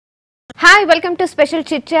Hi welcome to special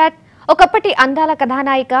chit chat. ఒకప్పటి అందాల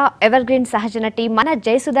కథానాయిక ఎవర్ గ్రీన్ సహజ నటి మన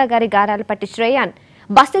జయసుధ గారి గారాల పట్టి శ్రేయాన్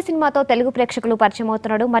బస్తీ సినిమాతో తెలుగు ప్రేక్షకులు పరిచయం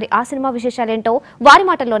అవుతున్నాడు. మరి ఆ సినిమా విశేషాలు ఏంటో వారి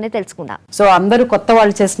మాటల్లోనే తెలుసుకుందాం. సో అందరూ కొత్త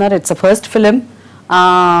వాళ్ళు చేస్తున్నారు. It's first film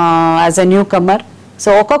as a new comer.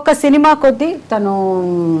 So ఒక్కొక్క సినిమా కొద్దీ తను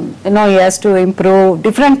he has to improve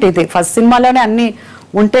different. ఇది ఫస్ట్ సినిమాలోనే అన్ని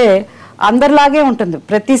ఉంటే అందరిలాగే ఉంటుంది.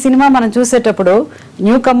 ప్రతి సినిమా మనం చూసేటప్పుడు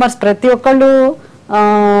న్యూ కమర్స్ ప్రతి ఒక్కళ్ళు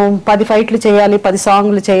 10 ఫైట్లు చేయాలి, 10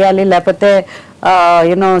 సాంగ్లు చేయాలి, లేకపోతే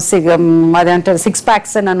అదంటే 6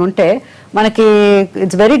 ప్యాక్స్ అని ఉంటే మనకి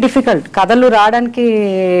ఇట్స్ వెరీ డిఫికల్ట్. కథలు రాయడానికి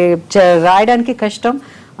కష్టం,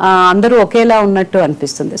 అందరూ ఒకేలా ఉన్నట్టు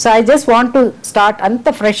అనిపిస్తుంది. So I just want to start అంత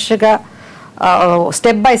ఫ్రెష్గా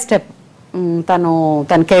స్టెప్ బై స్టెప్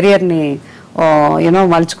తన కెరియర్ని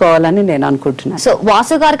మలుచుకోవాలని నేను అనుకుంటున్నాను. సో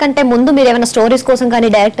వాసు గారి కంటే ముందు మీరు ఏమైనా స్టోరీస్ కోసం కానీ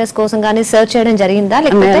డైరెక్టర్స్ కోసం కానీ సర్చ్ చేయడం జరిగిందా?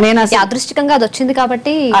 లేకపోతే అదృష్టంగా అది వచ్చింది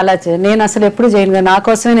కాబట్టి అలా నేను అసలు ఎప్పుడు చేయను, నా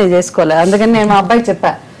కోసమే నేను చేసుకోవాలి. అందుకని నేను మా అబ్బాయికి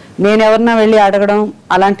చెప్పా, నేను ఎవరన్నా వెళ్ళి అడగడం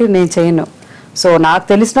అలాంటివి నేను చేయను. సో నాకు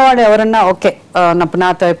తెలిసిన వాడు ఎవరన్నా ఓకే,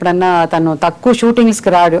 నాతో ఎప్పుడన్నా తను తక్కువ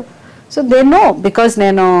షూటింగ్స్కి రాడు. సో దే నో, బికాస్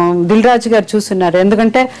నేను దిల్ రాజు గారు చూస్తున్నారు.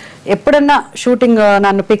 ఎందుకంటే ఎప్పుడన్నా షూటింగ్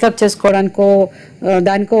నన్ను పికప్ చేసుకోవడానికో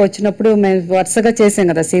దానికో వచ్చినప్పుడు మేము వరుసగా చేసాం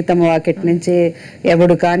కదా, సీతమ్మ వాకిట్ నుంచి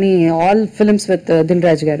ఎవడు కానీ all films with Dil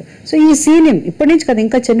Raju గారు. సో ఈ సీన్ ఇప్పటి నుంచి కదా,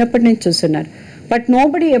 ఇంకా చిన్నప్పటి నుంచి చూస్తున్నారు. బట్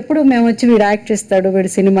నోబడి ఎప్పుడు మేము వచ్చి వీడు యాక్ట్ చేస్తాడు,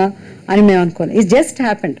 వీడు సినిమా అని మేము అనుకోను. It's just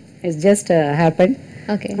happened.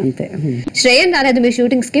 అంతే. శ్రేయన్ రాలేదు మీ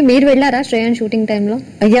షూటింగ్స్ కి, మీరు వెళ్ళారా శ్రేయన్ షూటింగ్ టైంలో?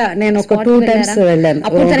 అయ్యా నేను ఒక 2 times వెళ్ళాను.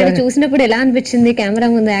 అప్పుడు తనని చూసినప్పుడు ఎలా అనిపించింది కెమెరా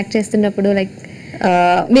ముందు యాక్ట్ చేస్తున్నప్పుడు? లైక్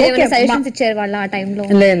మీరు సజెషన్స్ ఇచ్చారు వాళ్ళ ఆ టైంలో?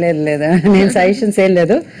 లేదు, నేను సజెషన్స్ ఏం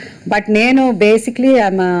లేదు. బట్ నేను బేసిక్లీ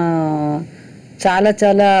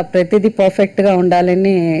చాలా ప్రతిదీ పర్ఫెక్ట్గా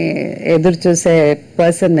ఉండాలని ఎదురు చూసే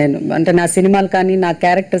పర్సన్ నేను. అంటే నా సినిమాలు కానీ నా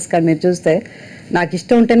క్యారెక్టర్స్ కానీ మీరు చూస్తే నాకు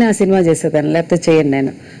ఇష్టం ఉంటేనే ఆ సినిమా చేసేదాన్ని, లేకపోతే చేయను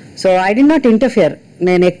నేను. So I did not interfere.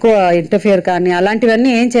 నేను ఎక్కువ ఇంటర్ఫియర్ కానీ అలాంటివన్నీ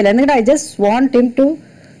ఏం చేయలేదు. ఎందుకంటే I just want him to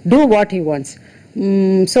do what he wants.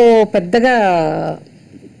 So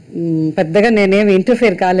పెద్దగా నేనేమి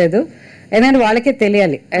ఇంటర్ఫియర్ కాలేదు. ఎందుకంటే వాళ్ళకే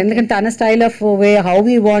తెలియాలి, ఎందుకంటే తన style of way how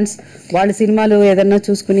he wants. వాళ్ళ సినిమాలు ఏదన్నా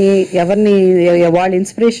చూసుకుని ఎవరిని వాళ్ళ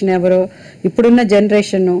ఇన్స్పిరేషన్ ఎవరో ఇప్పుడున్న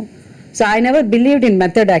generation. So I never believed in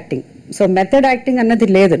method acting. So method acting అన్నది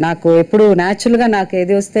లేదు నాకు. ఎప్పుడు న్యాచురల్గా నాకు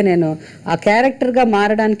ఏది వస్తే నేను ఆ క్యారెక్టర్గా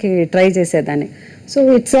మారడానికి ట్రై చేసేదాన్ని. So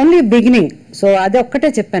it's only beginning. So అది ఒక్కటే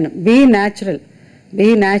చెప్పాను, బీ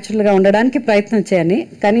న్యాచురల్గా ఉండడానికి ప్రయత్నం చేయని.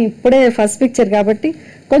 కానీ ఇప్పుడే ఫస్ట్ పిక్చర్ కాబట్టి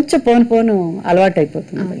కొంచెం పోను అలవాటు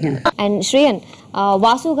అయిపోతుంది. అండ్ శ్రేయన్,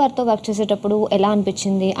 వాసు గారితో వర్క్ చేసేటప్పుడు ఎలా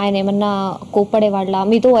అనిపించింది? ఆయన ఏమన్నా కోప్పడేవాళ్ళ,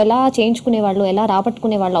 మీతో ఎలా చేయించుకునేవాళ్ళు, ఎలా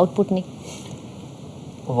రాబట్టుకునేవాళ్ళు అవుట్పుట్ని?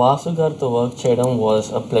 వాసు గారితో వర్క్ చేయడం వాజ్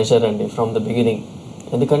అ ప్లెజర్ అండి ఫ్రమ్ ద బిగినింగ్.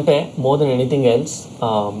 ఎందుకంటే more than anything else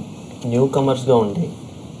new కమర్స్గా ఉండి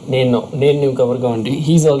నేను న్యూ కమర్గా ఉండి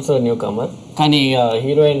హీఈస్ ఆల్సో న్యూ కమర్. కానీ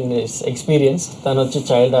హీరోయిన్ ఎక్స్పీరియన్స్, తను వచ్చి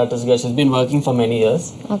చైల్డ్ ఆర్టిస్ట్గా she's been working for many years.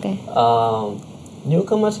 New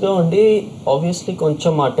కమర్స్గా ఉండి ఆబ్వియస్లీ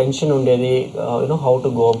కొంచెం ఆ టెన్షన్ ఉండేది, how to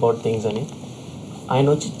go about things అని. ఆయన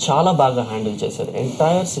వచ్చి చాలా బాగా హ్యాండిల్ చేశారు.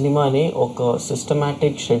 ఎంటైర్ సినిమాని ఒక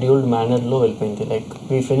సిస్టమాటిక్ షెడ్యూల్డ్ మేనర్లో వెళ్ళిపోయింది. Like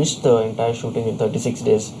we finish the entire shooting in 36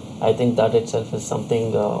 days. I think that it self is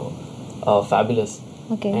something fabulous.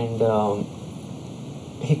 And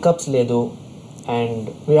hiccups లేదు, and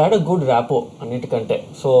we had a good rapport అన్నిటికంటే.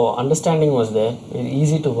 So understanding was there,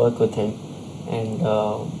 easy to work with him. And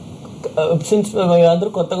since అందరూ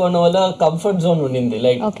కొత్తగా ఉన్న వల్ల comfort zone ఉండింది.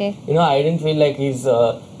 Like I didn't feel like is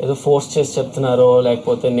ఏదో force చేసి చెప్తున్నారో,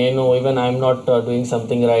 లేకపోతే నేను even I'm not doing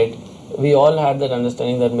something right. We all had that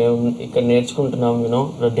understanding that మేము ఇక్కడ నేర్చుకుంటున్నాం,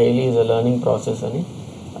 daily is a learning process అని.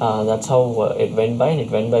 That's how it went by, and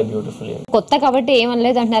it went by beautifully. కొత్త కాబట్టి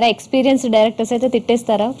ఏమనలేదు అంటారా? ఎక్స్పీరియన్స్ డైరెక్టర్స్ అయితే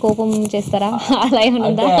తిట్టేస్తారా, కోపం చేస్తారా? అలా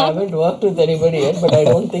ఏమన్నా? I haven't worked with anybody yet, but I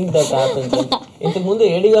don't think that happens. ఇంతకు ముందు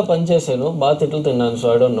ఏడిగా పనిచేసాను, బాగా తిట్లు తిన్నాను. So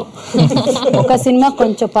I don't know. ఒక సినిమా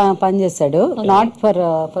కొంచెం పనిచేశాడు, not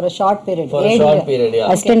for short period,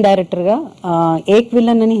 assistant director గా. ఏక్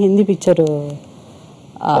విలన్ అని Hindi picture.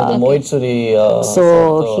 So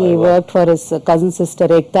he worked for his cousin sister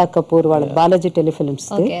Ekta Kapoor వాళ్ళ బాలాజీ టెలిఫిల్మ్స్.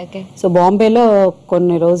 సో బాంబేలో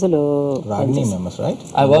కొన్ని రోజులు Ragini MMS, right?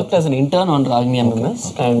 I worked as an intern on Ragini MMS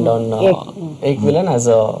and on Ek Villain as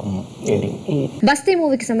a AD. బస్తీ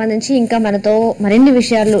మూవీకి సంబంధించి ఇంకా మనతో మరిన్ని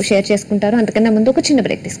విషయాలు షేర్ చేసుకుంటారు. అంతకన్నా ముందు ఒక చిన్న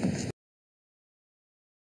బ్రేక్ తీసుకుందాం.